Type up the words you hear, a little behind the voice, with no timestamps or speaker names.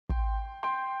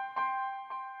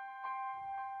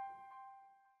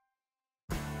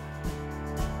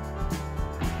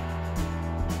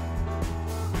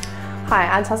Hi,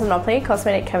 I'm Cosmetic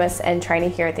Cosmetic Chemist and trainer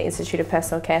here at the Institute of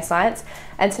Personal Care Science,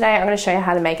 and today I'm going to show you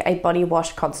how to make a body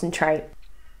wash concentrate.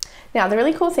 Now, the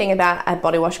really cool thing about a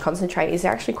body wash concentrate is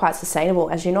they're actually quite sustainable,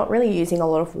 as you're not really using a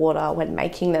lot of water when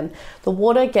making them. The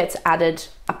water gets added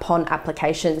upon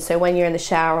application, so when you're in the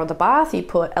shower or the bath, you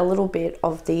put a little bit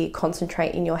of the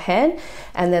concentrate in your hand,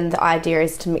 and then the idea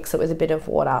is to mix it with a bit of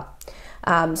water.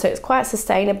 So it's quite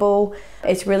sustainable.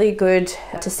 It's really good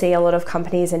to see a lot of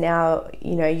companies are now,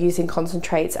 using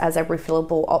concentrates as a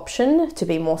refillable option to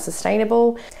be more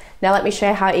sustainable. Now let me show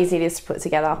you how easy it is to put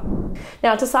together.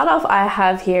 Now to start off, I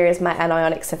have here is my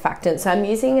anionic surfactant. So I'm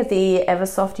using the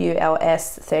Eversoft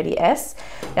ULS 30S.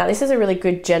 Now this is a really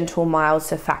good, gentle, mild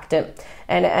surfactant,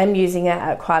 and I'm using it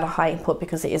at quite a high input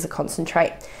because it is a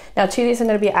concentrate. Now to this, I'm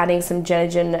going to be adding some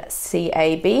Genogen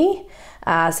CAB.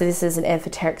 So this is an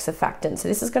amphoteric surfactant. So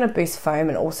this is going to boost foam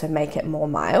and also make it more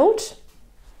mild.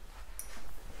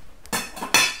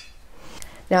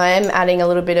 Now I am adding a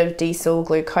little bit of diesel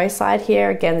glucoside here.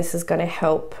 Again, this is going to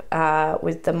help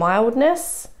with the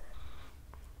mildness,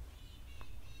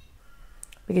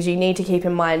 because you need to keep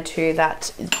in mind too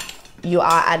that you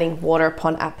are adding water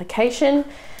upon application.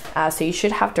 So you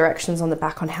should have directions on the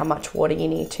back on how much water you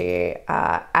need to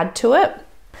add to it.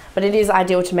 But it is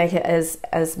ideal to make it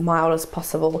as mild as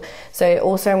possible. So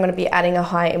also I'm going to be adding a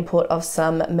high input of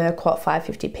some Merquat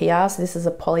 550 PR. So this is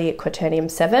a polyquaternium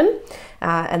 7,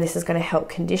 and this is going to help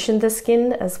condition the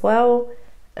skin as well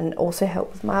and also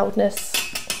help with mildness.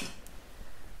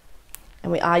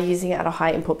 And we are using it at a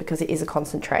high input because it is a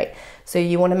concentrate. So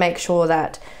you want to make sure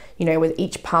that, with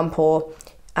each pump or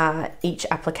each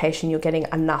application, you're getting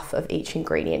enough of each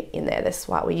ingredient in there. That's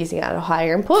why we're using it at a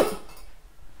higher input.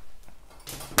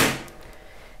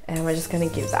 And we're just going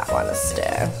to give that one a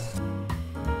stir.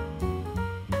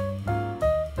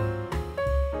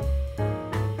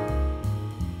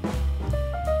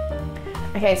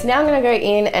 Okay, so now I'm going to go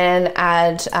in and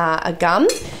add a gum.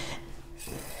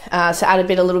 So add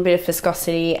a little bit of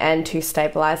viscosity and to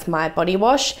stabilize my body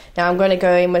wash. Now I'm going to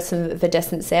go in with some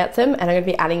Videscent Xanthan, and I'm going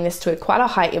to be adding this to quite a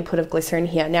high input of glycerin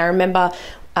here. Now remember,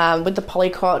 with the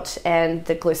polycot and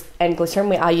glycerin,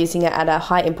 we are using it at a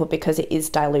high input because it is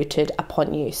diluted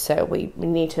upon use. So we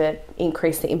need to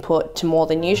increase the input to more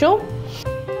than usual.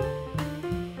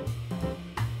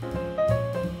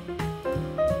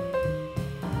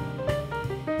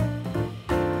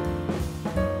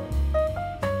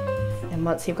 And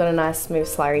once you've got a nice smooth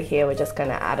slurry here, we're just going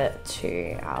to add it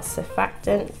to our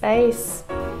surfactant base.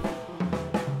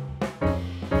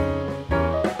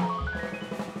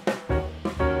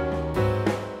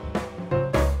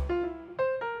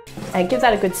 And give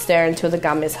that a good stir until the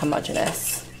gum is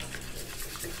homogeneous.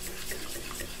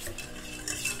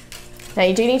 Now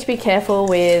you do need to be careful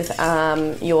with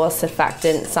your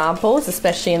surfactant samples,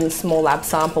 especially in the small lab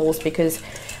samples, because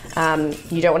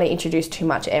you don't want to introduce too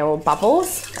much air or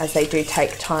bubbles, as they do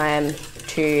take time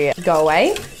to go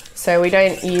away. So we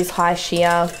don't use high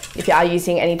shear. If you are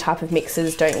using any type of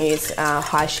mixers, don't use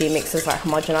high shear mixers like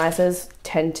homogenizers.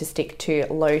 Tend to stick to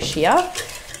low shear.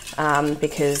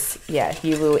 Because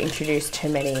you will introduce too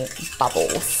many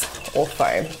bubbles or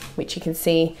foam, which you can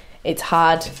see it's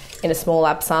hard in a small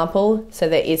lab sample, so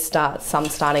there is some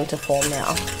starting to form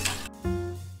now.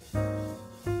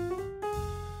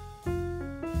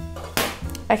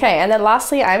 Okay, and then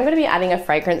lastly, I'm going to be adding a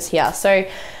fragrance here. So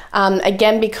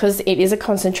again, because it is a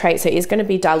concentrate, so it is going to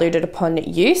be diluted upon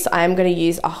use, I am going to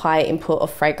use a high input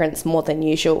of fragrance more than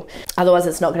usual. Otherwise,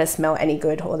 it's not going to smell any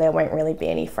good, or there won't really be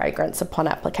any fragrance upon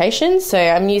application. So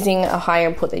I'm using a higher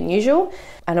input than usual,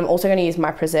 and I'm also going to use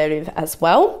my preservative as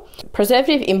well.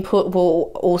 Preservative input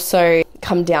will also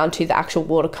come down to the actual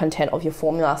water content of your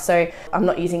formula. So I'm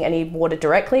not using any water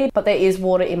directly, but there is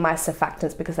water in my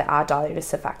surfactants because they are diluted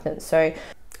surfactants.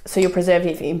 So your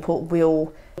preservative input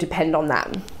will depend on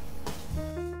that.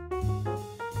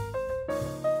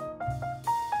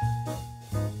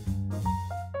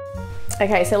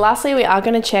 Okay, so lastly, we are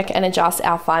going to check and adjust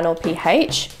our final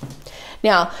pH.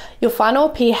 Now, your final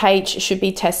pH should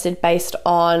be tested based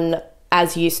on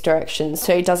as use directions.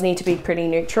 So it does need to be pretty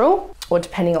neutral, or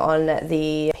depending on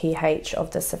the pH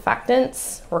of the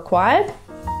surfactants required.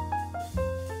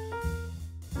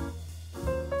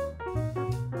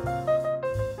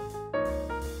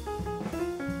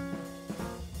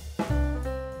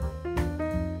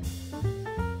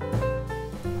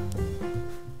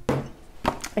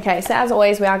 Okay, so as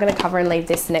always, we are going to cover and leave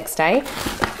this the next day,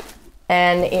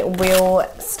 and it will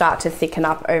start to thicken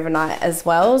up overnight as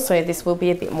well, so this will be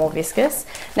a bit more viscous.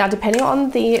 Now, depending on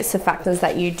the surfactants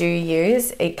that you do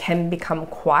use, it can become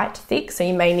quite thick, so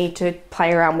you may need to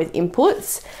play around with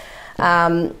inputs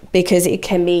because it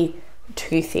can be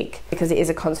too thick because it is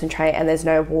a concentrate and there's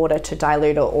no water to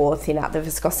dilute or thin out the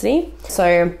viscosity.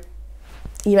 So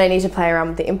you may need to play around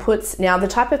with the inputs. Now, the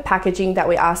type of packaging that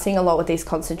we are seeing a lot with these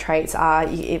concentrates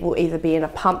it will either be in a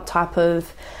pump type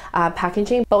of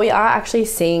packaging, but we are actually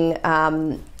seeing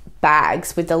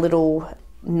bags with the little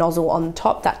nozzle on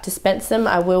top that dispense them.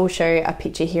 I will show you a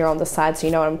picture here on the side so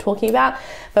you know what I'm talking about,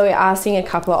 but we are seeing a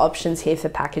couple of options here for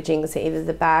packaging. So either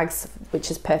the bags, which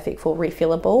is perfect for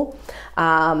refillable,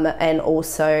 and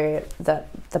also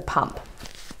the pump.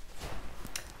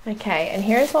 Okay, and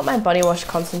here is what my body wash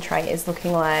concentrate is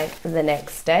looking like the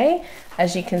next day.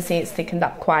 As you can see, it's thickened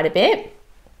up quite a bit.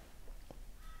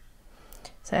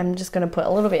 So I'm just going to put a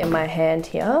little bit in my hand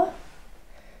here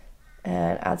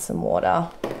and add some water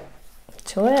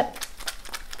to it.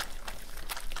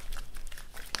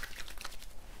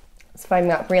 It's foaming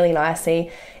up really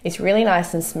nicely. It's really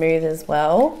nice and smooth as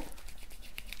well.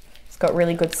 It's got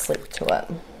really good slip to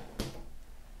it.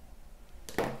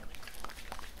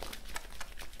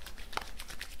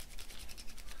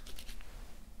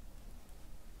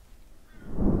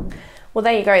 Well,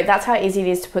 there you go. That's how easy it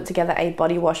is to put together a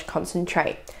body wash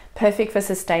concentrate. Perfect for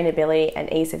sustainability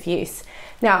and ease of use.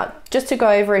 Now, just to go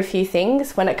over a few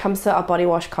things, when it comes to a body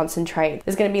wash concentrate,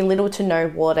 there's going to be little to no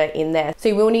water in there. So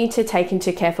you will need to take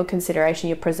into careful consideration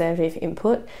your preservative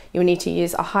input. You'll need to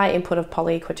use a high input of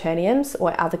polyquaterniums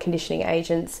or other conditioning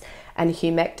agents and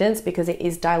humectants because it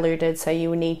is diluted, so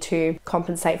you will need to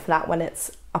compensate for that when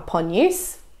it's upon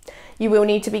use. You will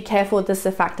need to be careful with the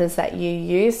surfactants that you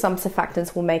use. Some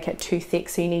surfactants will make it too thick,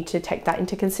 so you need to take that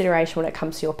into consideration when it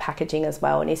comes to your packaging as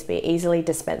well. It needs to be easily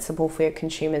dispensable for your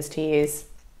consumers to use.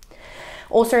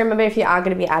 Also remember, if you are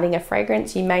going to be adding a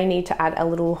fragrance, you may need to add a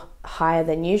little higher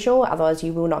than usual, otherwise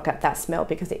you will not get that smell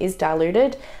because it is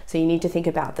diluted. So you need to think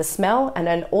about the smell, and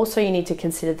then also you need to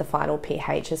consider the final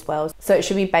pH as well. So it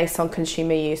should be based on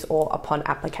consumer use or upon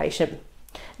application.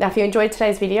 Now, if you enjoyed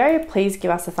today's video, please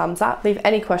give us a thumbs up, leave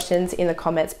any questions in the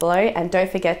comments below, and don't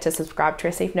forget to subscribe to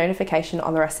receive notification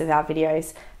on the rest of our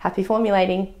videos. Happy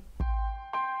formulating!